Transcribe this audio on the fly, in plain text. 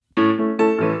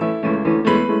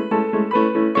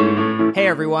Hey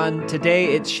everyone,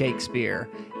 today it's Shakespeare.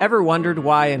 Ever wondered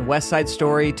why in West Side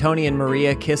Story Tony and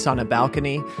Maria kiss on a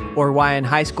balcony? Or why in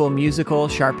High School Musical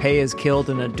Sharpay is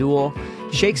killed in a duel?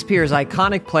 Shakespeare's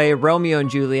iconic play Romeo and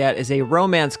Juliet is a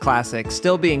romance classic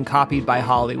still being copied by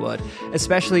Hollywood,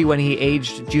 especially when he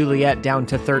aged Juliet down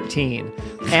to 13.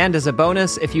 And as a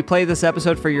bonus, if you play this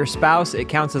episode for your spouse, it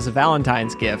counts as a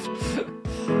Valentine's gift.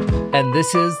 And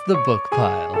this is The Book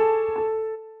Pile.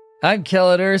 I'm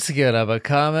Kellen Erskine. I'm a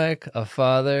comic, a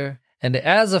father, and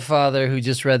as a father who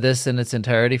just read this in its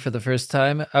entirety for the first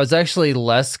time, I was actually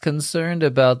less concerned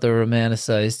about the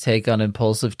romanticized take on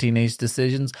impulsive teenage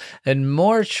decisions and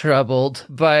more troubled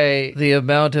by the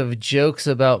amount of jokes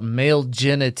about male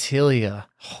genitalia.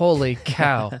 Holy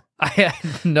cow. I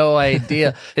had no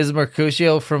idea. Is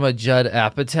Mercutio from a Judd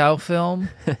Apatow film?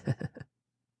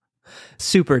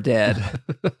 Super dead.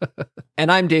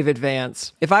 And I'm David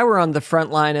Vance. If I were on the front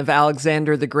line of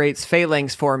Alexander the Great's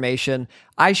phalanx formation,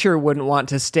 I sure wouldn't want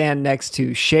to stand next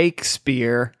to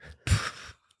Shakespeare.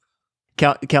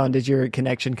 Kellen, did your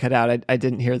connection cut out? I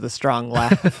didn't hear the strong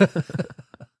laugh.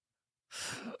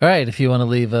 All right, if you want to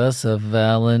leave us a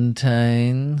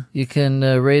Valentine, you can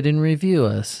rate and review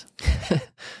us.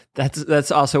 That's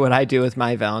also what I do with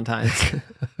my Valentines.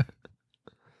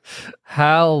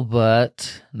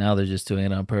 Halbut, now they're just doing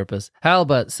it on purpose.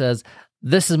 Halbut says,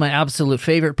 "This is my absolute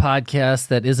favorite podcast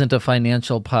that isn't a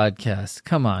financial podcast."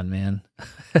 Come on, man.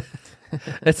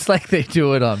 It's like they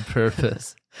do it on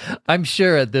purpose. I'm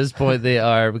sure at this point they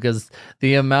are, because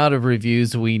the amount of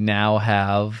reviews we now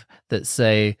have that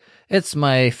say, "It's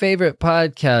my favorite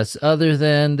podcast other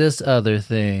than this other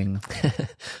thing."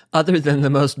 Other than the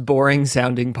most boring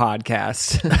sounding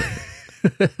podcast.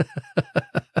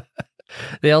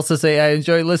 They also say, "I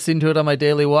enjoy listening to it on my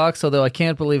daily walks, although I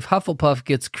can't believe Hufflepuff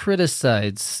gets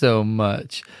criticized so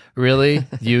much." Really?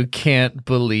 You can't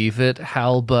believe it,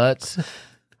 Halbut?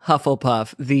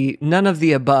 Hufflepuff, the none of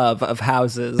the above of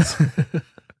houses.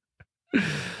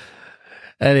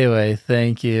 Anyway,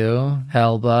 thank you,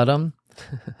 Halbottom.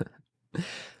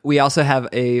 We also have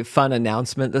a fun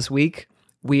announcement this week.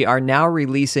 We are now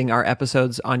releasing our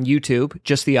episodes on YouTube,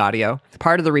 just the audio.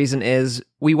 Part of the reason is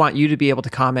we want you to be able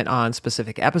to comment on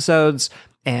specific episodes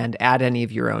and add any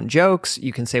of your own jokes.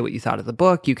 You can say what you thought of the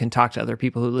book. You can talk to other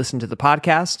people who listen to the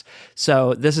podcast.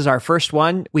 So this is our first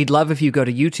one. We'd love if you go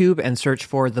to YouTube and search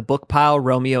for The Book Pile,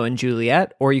 Romeo and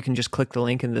Juliet, or you can just click the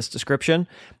link in this description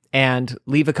and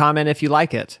leave a comment if you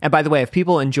like it. And by the way, if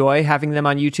people enjoy having them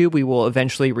on YouTube, we will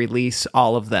eventually release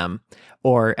all of them,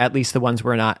 or at least the ones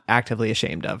we're not actively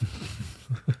ashamed of.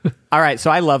 All right, so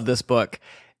I love this book.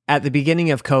 At the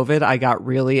beginning of COVID, I got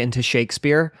really into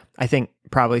Shakespeare. I think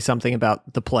probably something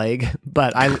about the plague,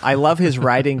 but I love his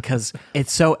writing because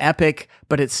it's so epic,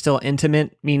 but it's still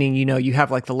intimate, meaning, you know, you have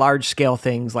like the large scale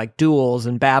things like duels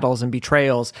and battles and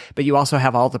betrayals, but you also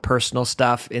have all the personal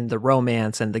stuff in the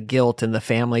romance and the guilt and the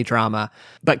family drama.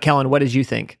 But Kellen, what did you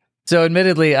think? So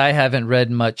admittedly, I haven't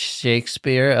read much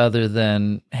Shakespeare other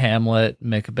than Hamlet,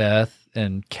 Macbeth,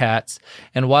 and Cats.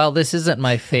 And while this isn't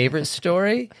my favorite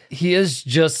story, he is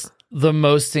just the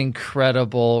most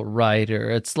incredible writer.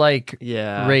 It's like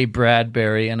Ray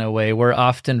Bradbury in a way, where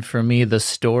often for me the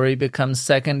story becomes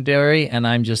secondary and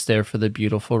I'm just there for the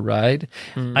beautiful ride.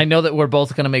 I know that we're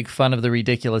both going to make fun of the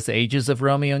ridiculous ages of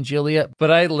Romeo and Juliet,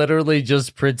 but I literally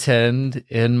just pretend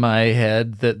in my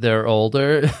head that they're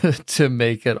older to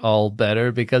make it all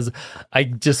better, because I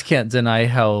just can't deny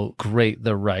how great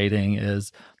the writing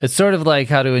is. It's sort of like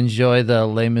how to enjoy the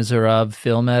Les Miserables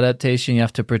film adaptation. You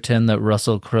have to pretend that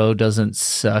Russell Crowe doesn't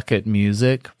suck at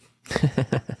music.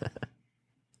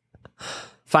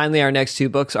 Finally, our next two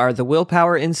books are The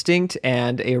Willpower Instinct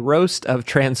and A Roast of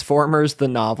Transformers the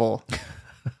Novel.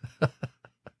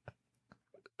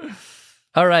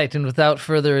 All right, and without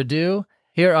further ado,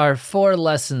 here are 4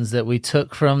 lessons that we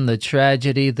took from the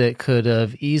tragedy that could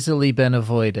have easily been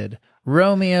avoided.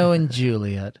 Romeo and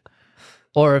Juliet.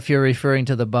 Or if you're referring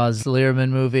to the Baz Luhrmann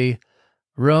movie,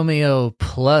 Romeo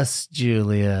plus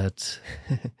Juliet.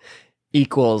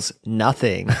 Equals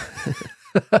nothing.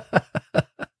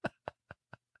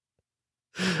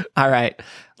 All right.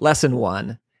 Lesson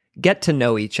 1. Get to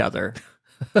know each other.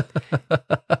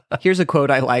 Here's a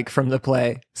quote I like from the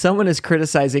play. Someone is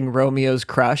criticizing Romeo's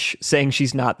crush, saying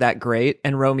she's not that great,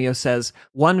 and Romeo says,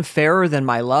 "One fairer than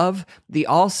my love, the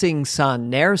all-seeing sun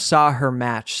ne'er saw her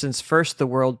match since first the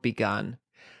world begun."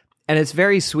 And it's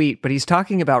very sweet, but he's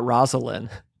talking about Rosalind.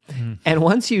 And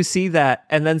once you see that,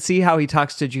 and then see how he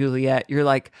talks to Juliet, you're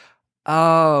like,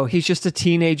 oh, he's just a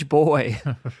teenage boy.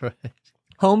 Right.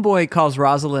 Homeboy calls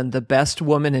Rosalind the best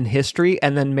woman in history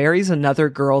and then marries another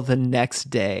girl the next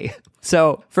day.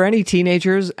 So for any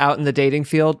teenagers out in the dating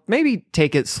field, maybe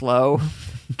take it slow,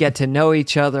 get to know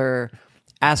each other,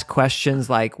 ask questions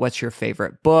like, what's your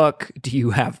favorite book? Do you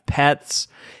have pets?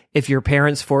 If your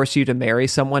parents force you to marry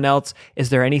someone else, is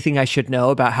there anything I should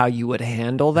know about how you would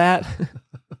handle that?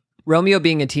 Romeo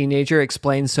being a teenager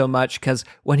explains so much because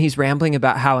when he's rambling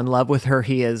about how in love with her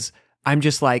he is, I'm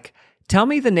just like, tell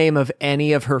me the name of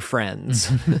any of her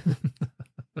friends.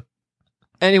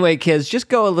 Anyway, kids, just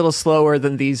go a little slower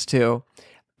than these two.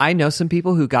 I know some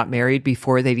people who got married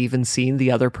before they'd even seen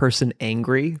the other person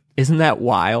angry. Isn't that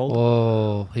wild?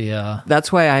 Oh, yeah.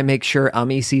 That's why I make sure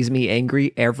Ummi sees me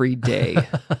angry every day.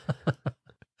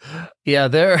 Yeah,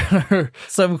 there are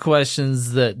some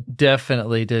questions that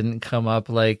definitely didn't come up,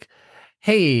 like,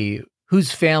 hey,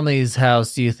 whose family's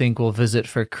house do you think we'll visit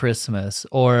for Christmas?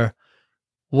 Or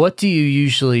what do you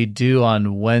usually do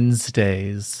on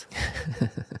Wednesdays?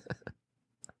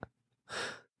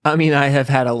 I mean, I have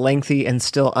had a lengthy and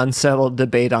still unsettled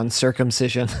debate on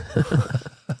circumcision.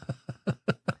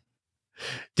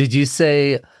 Did you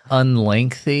say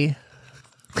unlengthy?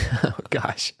 Oh,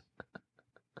 gosh.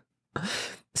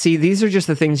 See, these are just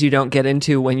the things you don't get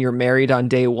into when you're married on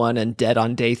day 1 and dead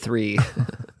on day 3.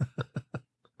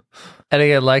 And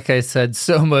again, like I said,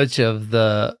 so much of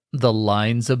the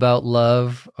lines about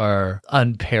love are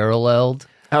unparalleled.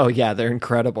 Oh, yeah, they're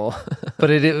incredible. But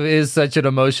it is such an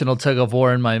emotional tug of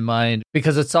war in my mind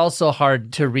because it's also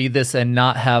hard to read this and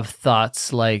not have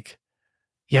thoughts like,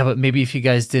 yeah, but maybe if you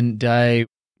guys didn't die,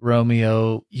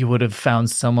 Romeo, you would have found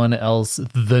someone else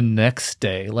the next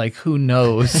day. Like, who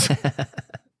knows?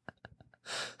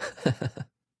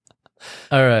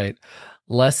 All right.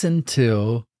 Lesson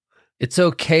 2. It's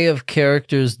okay if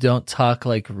characters don't talk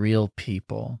like real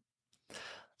people.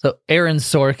 So Aaron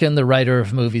Sorkin, the writer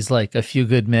of movies like A Few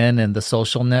Good Men and The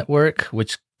Social Network,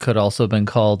 which could also have been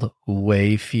called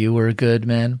Way Fewer Good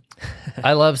Men.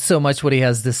 I love so much what he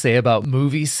has to say about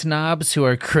movie snobs who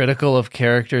are critical of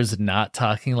characters not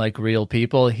talking like real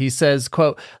people. He says,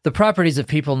 quote, "The properties of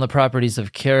people and the properties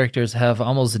of characters have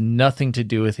almost nothing to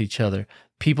do with each other.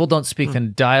 People don't speak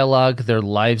in dialogue. Their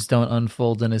lives don't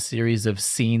unfold in a series of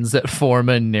scenes that form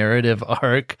a narrative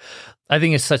arc." I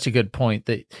think it's such a good point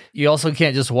that you also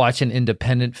can't just watch an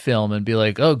independent film and be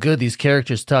like, oh, good, these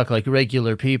characters talk like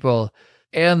regular people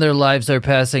and their lives are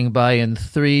passing by in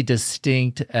 3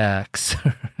 distinct acts.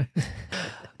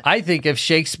 I think if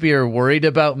Shakespeare worried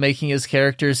about making his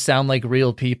characters sound like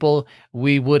real people,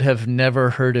 we would have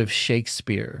never heard of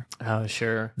Shakespeare. Oh,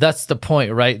 sure. That's the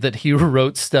point, right? That he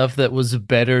wrote stuff that was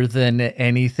better than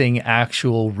anything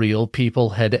actual real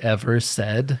people had ever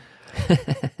said.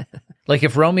 Like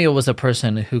if Romeo was a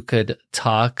person who could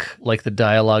talk like the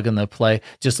dialogue in the play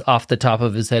just off the top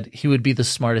of his head, he would be the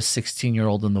smartest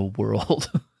 16-year-old in the world.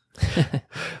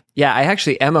 Yeah, I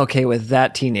actually am okay with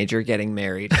that teenager getting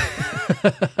married.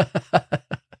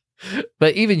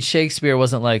 But even Shakespeare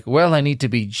wasn't like, well, I need to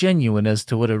be genuine as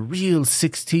to what a real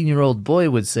 16-year-old boy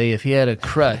would say if he had a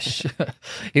crush.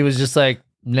 He was just like,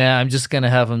 nah, I'm just going to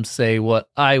have him say what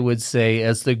I would say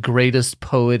as the greatest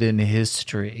poet in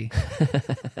history.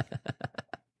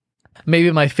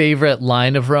 Maybe my favorite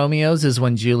line of Romeo's is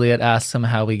when Juliet asks him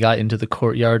how he got into the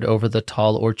courtyard over the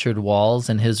tall orchard walls,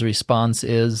 and his response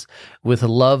is, "With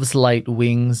love's light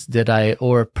wings did I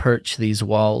o'erperch these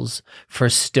walls, for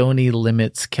stony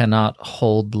limits cannot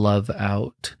hold love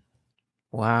out."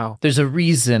 Wow. There's a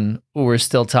reason we're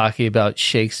still talking about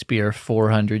Shakespeare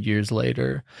 400 years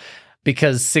later.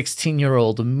 Because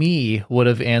 16-year-old me would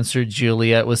have answered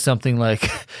Juliet with something like,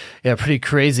 yeah, pretty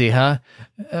crazy, huh?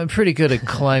 I'm pretty good at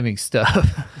climbing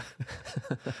stuff.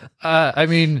 I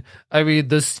mean,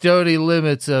 the stony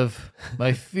limits of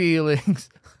my feelings.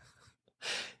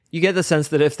 You get the sense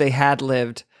that if they had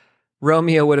lived,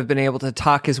 Romeo would have been able to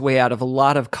talk his way out of a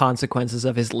lot of consequences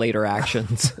of his later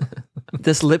actions.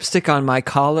 This lipstick on my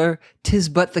collar, 'tis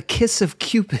but the kiss of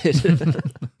Cupid.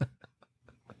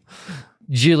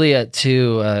 Juliet,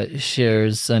 too,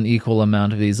 shares an equal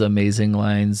amount of these amazing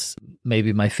lines.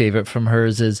 Maybe my favorite from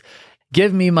hers is,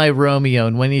 "Give me my Romeo,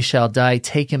 and when he shall die,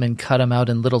 take him and cut him out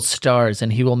in little stars,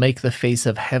 and he will make the face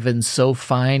of heaven so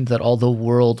fine that all the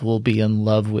world will be in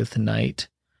love with night."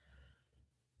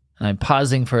 And I'm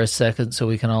pausing for a second so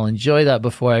we can all enjoy that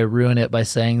before I ruin it by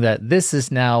saying that this is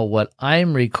now what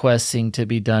I'm requesting to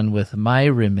be done with my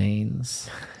remains.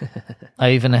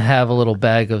 I even have a little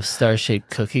bag of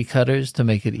star-shaped cookie cutters to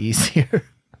make it easier.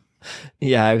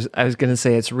 Yeah, I was going to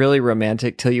say it's really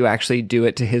romantic till you actually do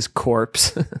it to his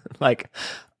corpse. Like,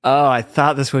 oh, I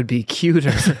thought this would be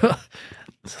cuter.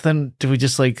 So then do we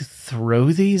just like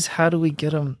throw these? How do we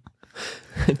get them?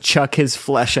 Chuck his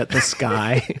flesh at the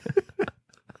sky.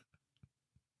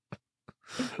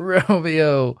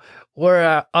 Romeo,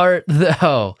 where art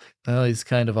thou? Well, he's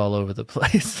kind of all over the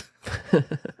place.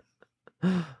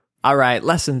 All right,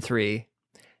 lesson 3.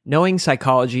 Knowing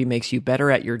psychology makes you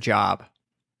better at your job.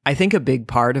 I think a big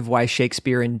part of why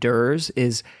Shakespeare endures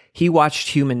is he watched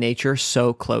human nature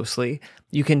so closely.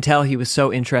 You can tell he was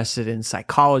so interested in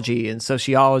psychology and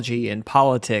sociology and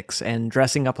politics and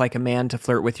dressing up like a man to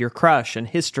flirt with your crush and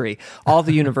history, all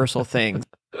the universal things.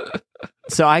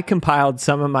 So I compiled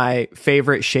some of my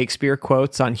favorite Shakespeare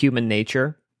quotes on human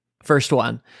nature. First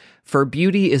one, for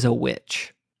beauty is a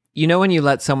witch. You know when you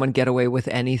let someone get away with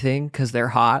anything because they're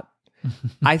hot?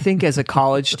 I think as a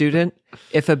college student,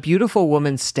 if a beautiful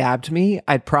woman stabbed me,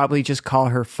 I'd probably just call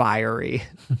her fiery.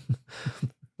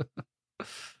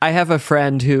 I have a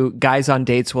friend who guys on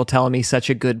dates will tell him he's such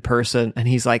a good person, and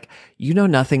he's like, you know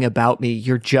nothing about me,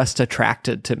 you're just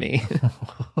attracted to me.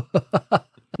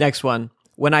 Next one.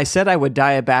 When I said I would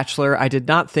die a bachelor, I did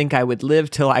not think I would live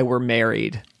till I were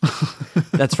married.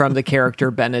 That's from the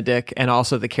character Benedict and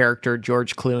also the character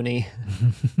George Clooney.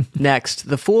 Next,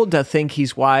 the fool doth think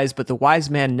he's wise, but the wise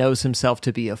man knows himself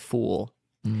to be a fool.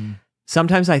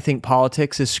 Sometimes I think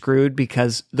politics is screwed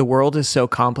because the world is so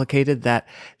complicated that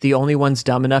the only ones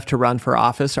dumb enough to run for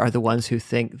office are the ones who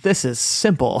think this is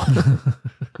simple.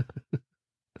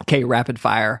 Okay, rapid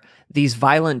fire. These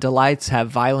violent delights have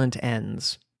violent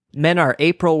ends. Men are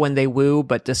April when they woo,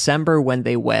 but December when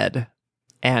they wed.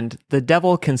 And the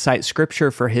devil can cite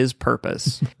scripture for his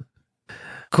purpose.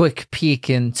 Quick peek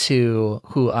into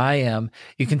who I am.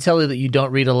 You can tell that you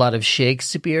don't read a lot of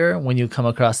Shakespeare when you come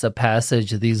across a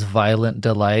passage of these violent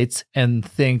delights and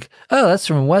think, oh, that's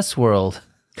from Westworld.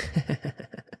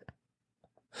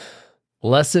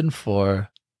 Lesson 4.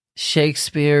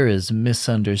 Shakespeare is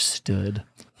misunderstood.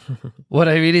 What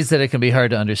I read is that it can be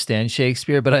hard to understand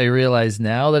Shakespeare, but I realize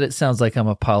now that it sounds like I'm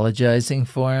apologizing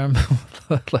for him.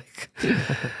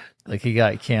 like he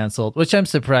got canceled, which I'm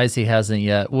surprised he hasn't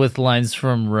yet, with lines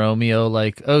from Romeo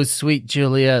like, oh, sweet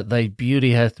Juliet, thy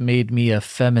beauty hath made me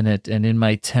effeminate, and in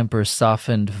my temper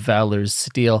softened valor's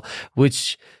steel,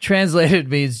 which translated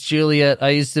means, Juliet, I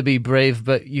used to be brave,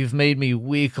 but you've made me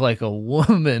weak like a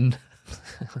woman.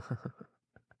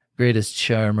 Greatest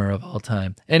charmer of all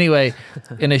time. Anyway,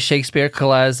 in a Shakespeare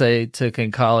class I took in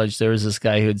college, there was this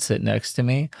guy who'd sit next to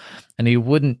me, and he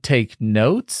wouldn't take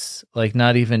notes, like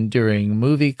not even during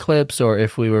movie clips or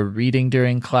if we were reading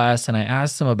during class. And I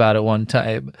asked him about it one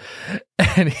time,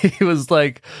 and he was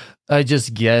like, I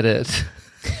just get it.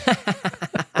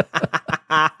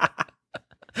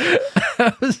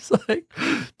 I was like,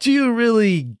 do you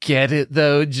really get it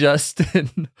though,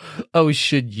 Justin? Oh,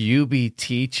 should you be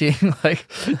teaching? Like,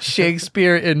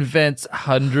 Shakespeare invents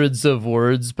hundreds of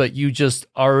words, but you just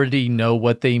already know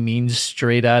what they mean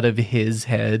straight out of his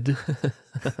head.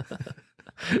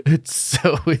 It's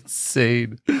so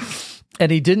insane.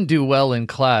 And he didn't do well in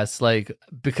class, like,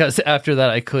 because after that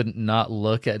I couldn't not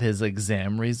look at his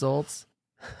exam results.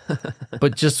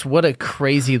 But just what a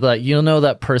crazy, like, you know,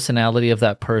 that personality of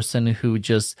that person who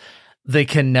just, they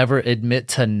can never admit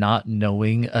to not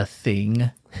knowing a thing.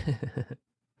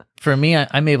 For me,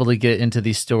 I'm able to get into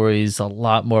these stories a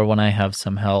lot more when I have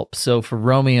some help. So for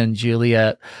Romeo and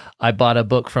Juliet, I bought a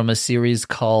book from a series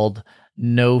called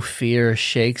No Fear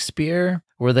Shakespeare,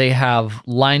 where they have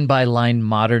line-by-line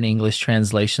modern English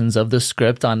translations of the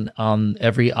script on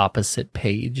every opposite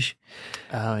page.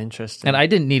 Oh, interesting. And I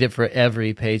didn't need it for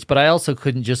every page, but I also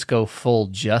couldn't just go full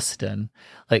Justin.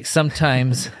 Like,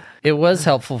 sometimes it was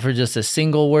helpful for just a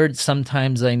single word.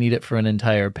 Sometimes I need it for an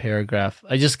entire paragraph.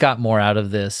 I just got more out of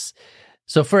this.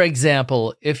 So, for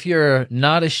example, if you're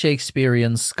not a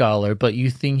Shakespearean scholar, but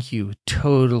you think you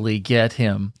totally get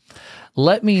him,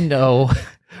 let me know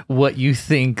what you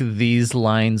think these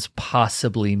lines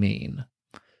possibly mean.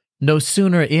 No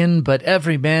sooner in, but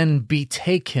every man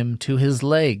betake him to his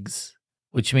legs.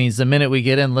 Which means the minute we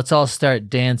get in, let's all start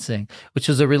dancing, which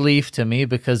was a relief to me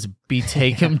because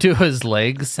betake him to his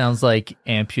legs sounds like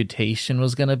amputation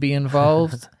was going to be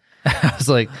involved. I was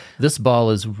like, this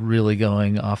ball is really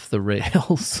going off the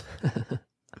rails.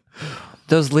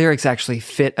 Those lyrics actually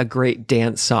fit a great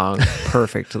dance song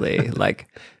perfectly. Like,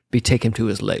 betake him to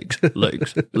his legs,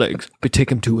 legs, legs,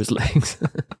 betake him to his legs.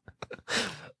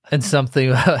 And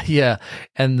something, yeah.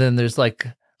 And then there's like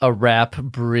a rap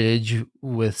bridge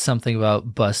with something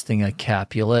about busting a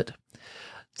Capulet.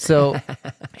 So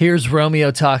here's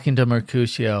Romeo talking to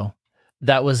Mercutio.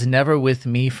 That was never with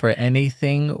me for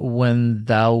anything when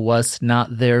thou wast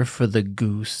not there for the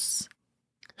goose.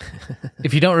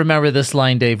 If you don't remember this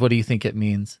line, Dave, what do you think it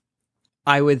means?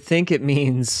 I would think it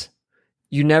means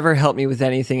you never help me with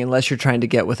anything unless you're trying to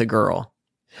get with a girl.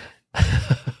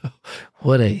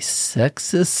 What a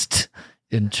sexist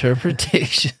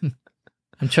interpretation.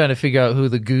 I'm trying to figure out who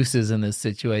the goose is in this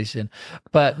situation.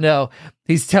 But no,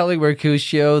 he's telling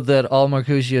Mercutio that all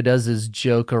Mercutio does is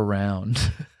joke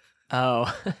around.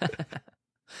 Oh.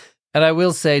 And I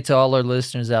will say to all our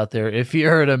listeners out there, if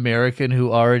you're an American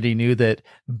who already knew that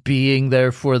being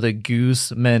there for the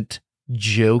goose meant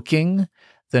joking,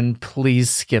 then please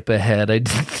skip ahead. I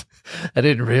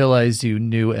didn't realize you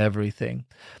knew everything.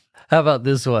 How about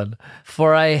this one?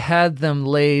 For I had them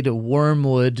laid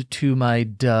wormwood to my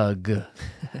dug.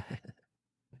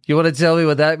 You want to tell me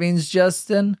what that means,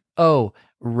 Justin? Oh,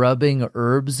 rubbing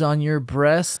herbs on your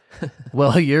breast?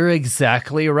 Well, you're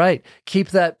exactly right. Keep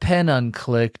that pen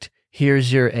unclicked.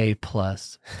 Here's your A+.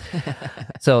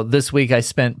 So this week I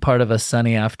spent part of a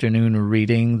sunny afternoon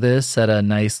reading this at a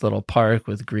nice little park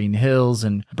with green hills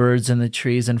and birds in the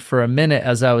trees. And for a minute,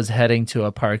 as I was heading to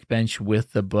a park bench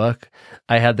with the book,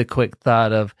 I had the quick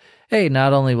thought of, hey,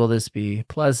 not only will this be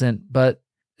pleasant, but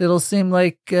it'll seem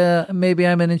like maybe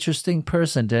I'm an interesting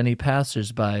person to any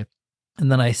passersby.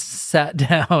 And then I sat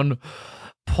down,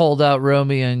 pulled out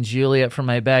Romeo and Juliet from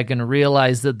my bag, and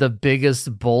realized that the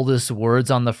biggest, boldest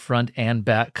words on the front and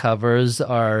back covers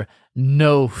are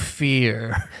no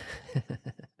fear.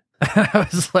 I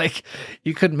was like,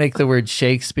 you couldn't make the word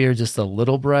Shakespeare just a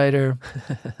little brighter.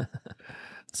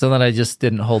 So then I just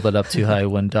didn't hold it up too high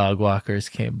when dog walkers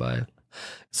came by.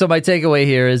 So my takeaway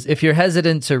here is, if you're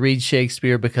hesitant to read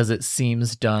Shakespeare because it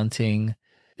seems daunting,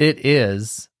 it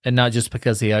is, and not just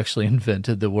because he actually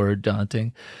invented the word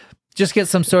daunting. Just get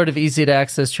some sort of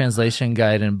easy-to-access translation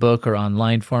guide in book or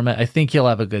online format. I think you'll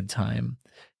have a good time.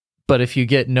 But if you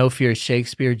get No Fear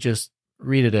Shakespeare, just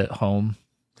read it at home.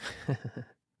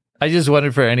 I just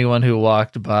wondered for anyone who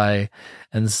walked by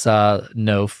and saw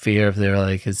No Fear, if they were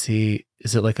like, is it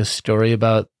like a story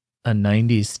about a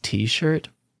 90s t-shirt?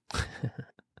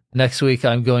 Next week,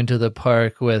 I'm going to the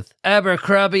park with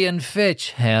Abercrombie and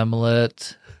Fitch,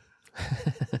 Hamlet.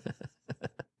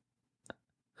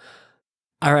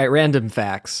 All right, random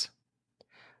facts.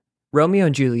 Romeo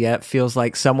and Juliet feels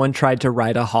like someone tried to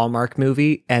write a Hallmark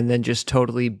movie and then just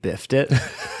totally biffed it.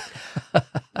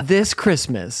 This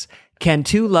Christmas, can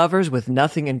two lovers with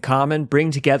nothing in common bring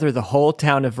together the whole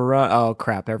town of Verona? Oh,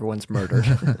 crap, everyone's murdered.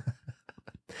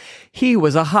 He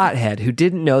was a hothead who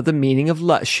didn't know the meaning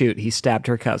of shoot. He stabbed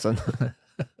her cousin.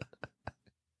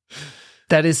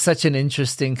 That is such an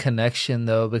interesting connection,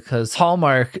 though, because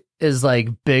Hallmark is like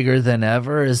bigger than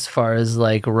ever as far as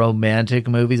like romantic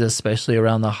movies, especially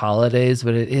around the holidays.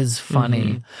 But it is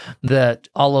funny that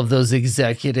all of those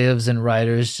executives and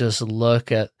writers just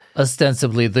look at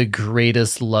ostensibly the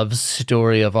greatest love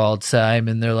story of all time,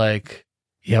 and they're like,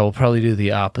 yeah, we'll probably do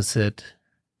the opposite.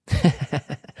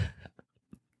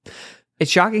 It's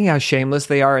shocking how shameless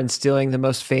they are in stealing the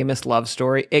most famous love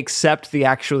story, except the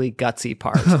actually gutsy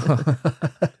part.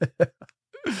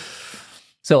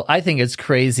 So I think it's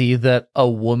crazy that a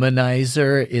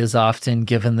womanizer is often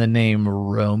given the name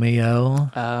Romeo.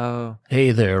 Oh.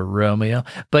 Hey there, Romeo.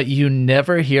 But you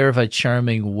never hear of a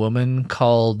charming woman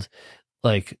called,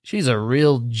 like, she's a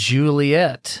real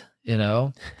Juliet. You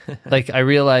know, like, I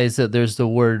realize that there's the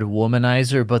word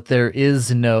womanizer, but there is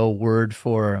no word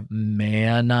for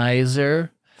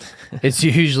manizer. It's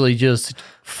usually just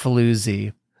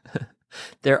floozy.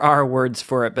 There are words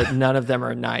for it, but none of them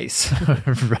are nice.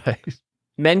 Right.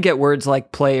 Men get words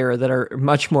like player that are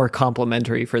much more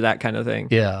complimentary for that kind of thing.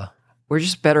 Yeah. We're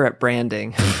just better at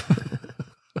branding.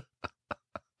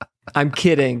 I'm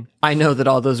kidding. I know that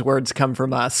all those words come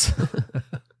from us.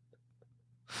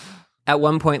 At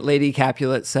one point, Lady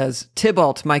Capulet says,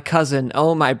 Tybalt, my cousin,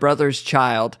 oh, my brother's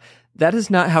child. That is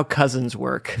not how cousins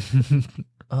work.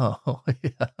 Oh,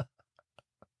 yeah.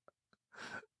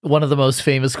 One of the most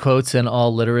famous quotes in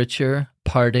all literature,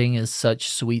 parting is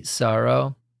such sweet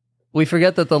sorrow. We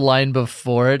forget that the line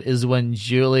before it is when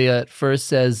Juliet first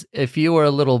says, if you were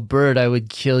a little bird, I would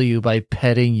kill you by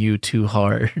petting you too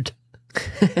hard.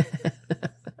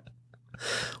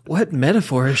 What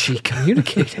metaphor is she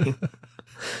communicating?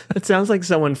 It sounds like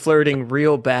someone flirting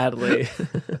real badly.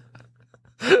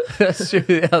 That's true.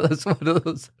 Yeah, that's one of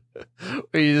those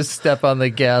where you just step on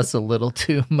the gas a little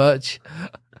too much.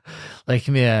 Like,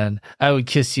 man, I would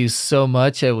kiss you so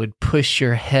much I would push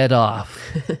your head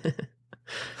off.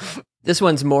 This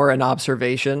one's more an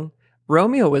observation.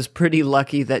 Romeo was pretty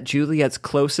lucky that Juliet's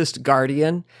closest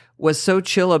guardian was so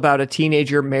chill about a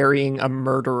teenager marrying a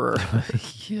murderer.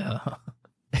 Yeah.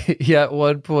 Yeah, at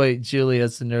one point,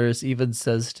 Juliet's nurse even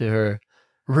says to her,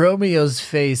 Romeo's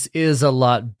face is a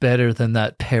lot better than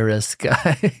that Paris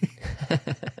guy.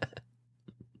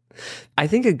 I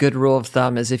think a good rule of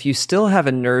thumb is if you still have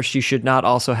a nurse, you should not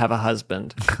also have a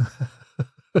husband.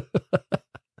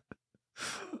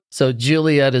 So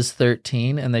Juliet is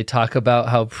 13, and they talk about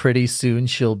how pretty soon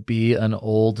she'll be an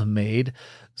old maid.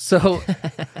 So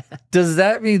does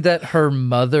that mean that her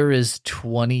mother is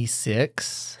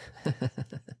 26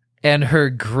 and her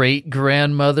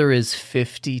great-grandmother is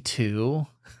 52?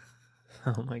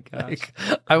 Oh my gosh. Like,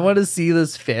 I want to see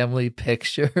this family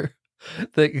picture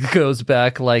that goes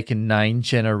back like 9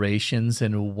 generations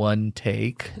in one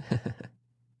take.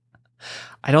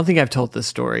 I don't think I've told this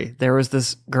story. There was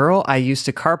this girl I used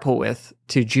to carpool with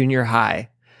to junior high,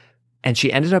 and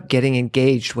she ended up getting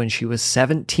engaged when she was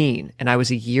 17, and I was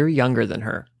a year younger than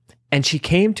her. And she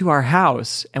came to our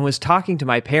house and was talking to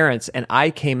my parents, and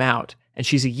I came out, and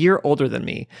she's a year older than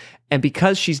me. And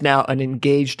because she's now an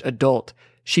engaged adult,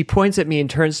 she points at me and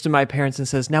turns to my parents and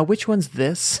says, "Now, which one's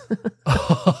this?"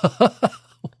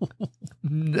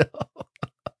 No.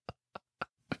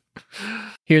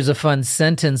 Here's a fun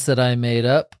sentence that I made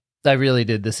up. I really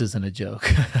did. This isn't a joke.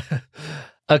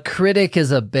 A critic is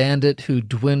a bandit who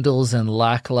dwindles in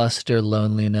lackluster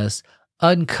loneliness,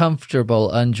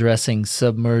 uncomfortable undressing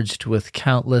submerged with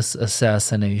countless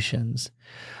assassinations.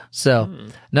 So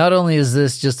not only is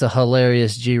this just a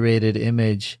hilarious G-rated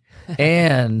image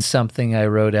and something I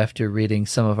wrote after reading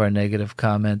some of our negative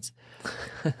comments,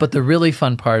 but the really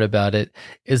fun part about it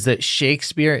is that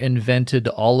Shakespeare invented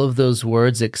all of those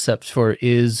words except for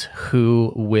is,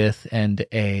 who, with, and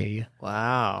a.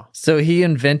 Wow. So he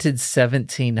invented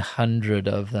 1,700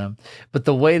 of them. But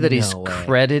the way that he's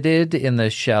credited in the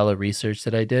shallow research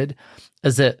that I did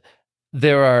is that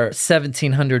there are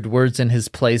 1,700 words in his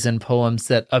plays and poems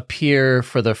that appear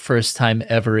for the first time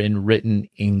ever in written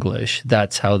English.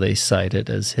 That's how they cite it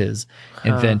as his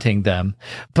inventing them.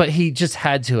 But he just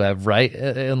had to have, right?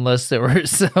 Unless there were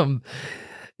some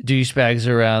douchebags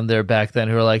around there back then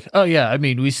who were like, oh yeah, I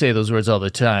mean, we say those words all the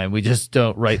time. We just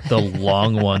don't write the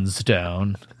long ones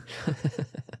down.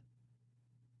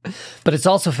 But it's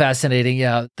also fascinating,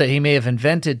 yeah, that he may have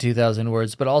invented 2,000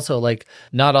 words, but also, like,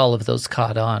 not all of those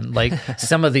caught on. Like,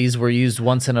 some of these were used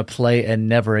once in a play and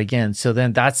never again. So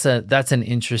then that's an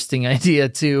interesting idea,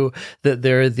 too, that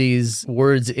there are these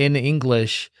words in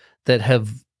English that have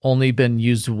only been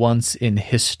used once in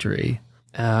history.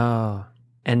 Oh,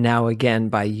 and now again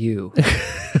by you.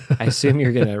 I assume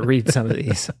you're going to read some of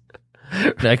these.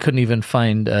 I couldn't even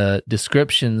find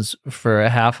descriptions for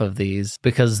half of these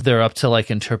because they're up to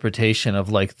like interpretation of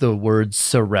like the words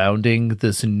surrounding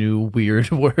this new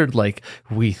weird word. Like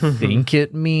we think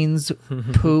it means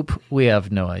poop. We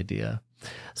have no idea.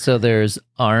 So there's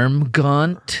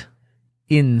armgaunt,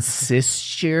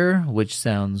 insisture, which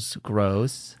sounds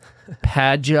gross,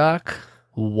 padjock,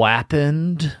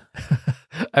 wappened.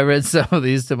 I read some of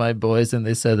these to my boys and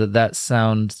they said that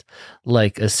sounds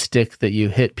like a stick that you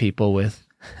hit people with.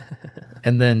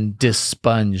 And then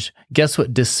dispunge. Guess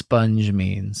what dispunge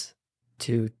means?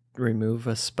 To remove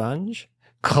a sponge?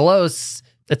 Close.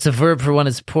 It's a verb for when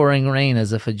it's pouring rain,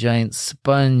 as if a giant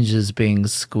sponge is being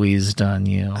squeezed on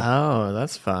you. Oh,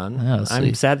 that's fun. Oh,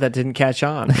 I'm sad that didn't catch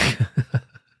on.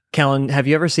 Kellen, have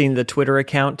you ever seen the Twitter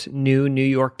account New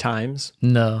York Times?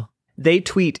 No. They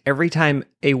tweet every time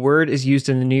a word is used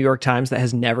in the New York Times that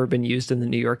has never been used in the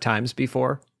New York Times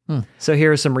before. So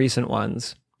here are some recent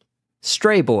ones.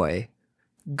 Stray boy.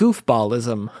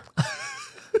 Goofballism.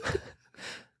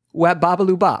 Wap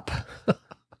babaloo bop.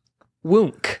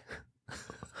 Woonk.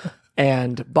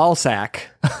 And ballsack.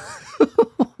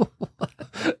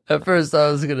 At first I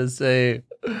was going to say,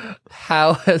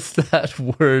 how has that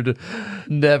word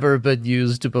never been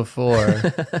used before?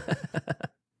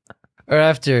 Or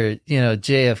after,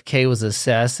 JFK was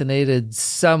assassinated,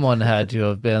 someone had to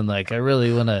have been like, I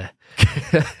really want to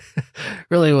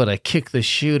kick the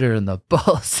shooter in the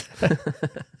balls.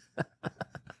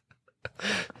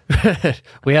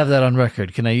 We have that on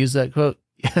record. Can I use that quote?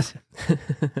 Yes.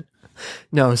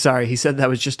 No, sorry. He said that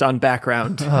was just on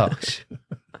background.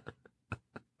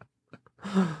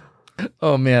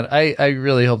 Oh man, I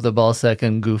really hope the ballsack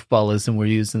and goofballism were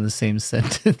used in the same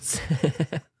sentence.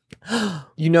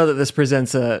 You know that this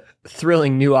presents a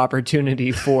thrilling new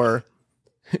opportunity for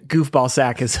goofball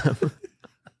sackism.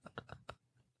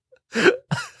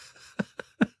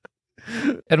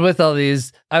 And with all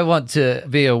these, I want to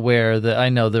be aware that I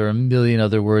know there are a million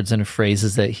other words and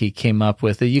phrases that he came up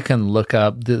with that you can look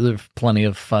up. There are plenty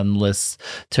of fun lists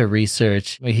to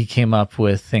research. He came up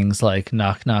with things like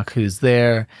knock, knock, who's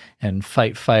there, and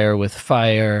fight fire with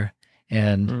fire,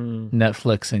 and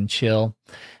Netflix and chill.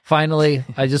 Finally,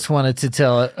 I just wanted to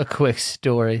tell a quick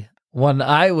story. When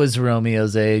I was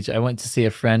Romeo's age, I went to see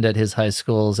a friend at his high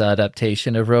school's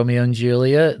adaptation of Romeo and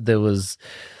Juliet that was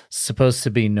supposed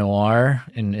to be noir,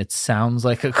 and it sounds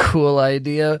like a cool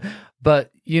idea.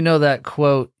 But you know that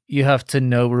quote, you have to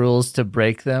know rules to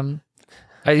break them.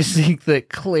 I think that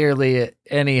clearly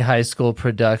any high school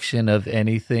production of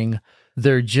anything,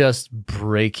 they're just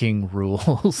breaking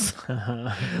rules.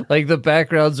 Like the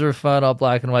backgrounds were fun, all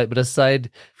black and white, but aside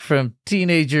from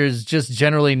teenagers just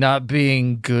generally not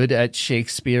being good at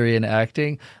Shakespearean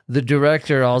acting, the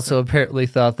director also apparently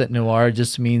thought that noir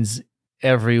just means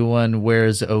everyone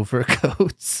wears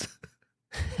overcoats.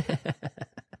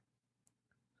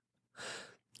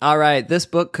 All right, this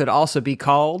book could also be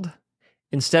called,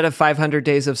 instead of 500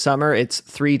 Days of Summer, it's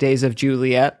 3 Days of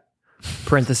Juliet,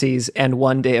 parentheses, and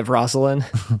 1 Day of Rosalind.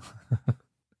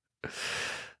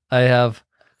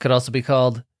 Could also be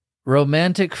called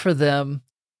Romantic for Them,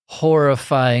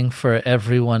 Horrifying for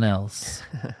Everyone Else.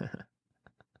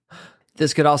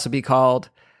 This could also be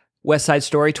called West Side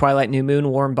Story, Twilight, New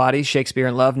Moon, Warm Bodies, Shakespeare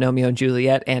in Love, Romeo and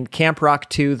Juliet, and Camp Rock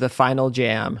 2, The Final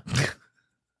Jam.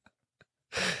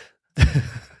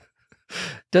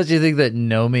 Don't you think that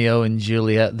Romeo and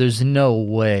Juliet, there's no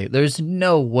way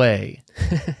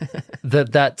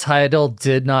that title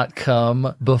did not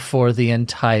come before the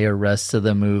entire rest of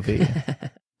the movie?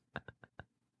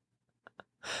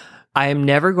 I am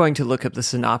never going to look up the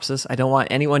synopsis. I don't want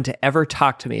anyone to ever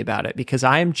talk to me about it because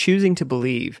I am choosing to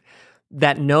believe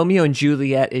that Romeo and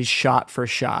Juliet is shot for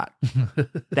shot,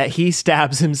 that he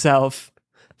stabs himself,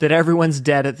 that everyone's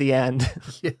dead at the end.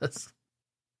 Yes.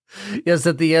 Yes,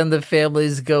 at the end, the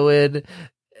families go in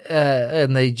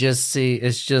and they just see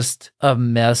it's just a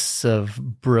mess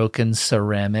of broken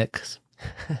ceramics.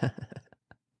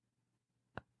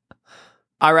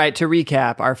 All right, to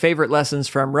recap, our favorite lessons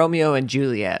from Romeo and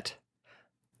Juliet.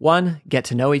 1, get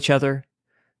to know each other.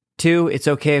 2, it's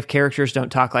okay if characters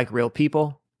don't talk like real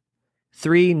people.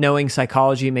 3, knowing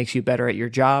psychology makes you better at your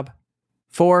job.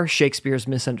 4, Shakespeare's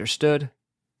misunderstood.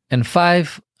 And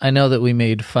 5, I know that we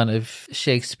made fun of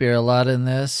Shakespeare a lot in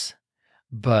this,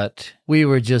 but we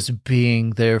were just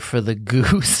being there for the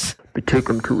goose. Betake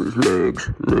him to his legs,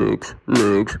 legs,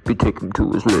 legs. Betake him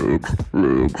to his legs,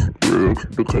 legs, legs.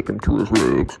 Betake him to his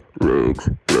legs, legs,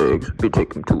 legs.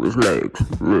 Betake him to his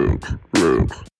legs, legs, legs.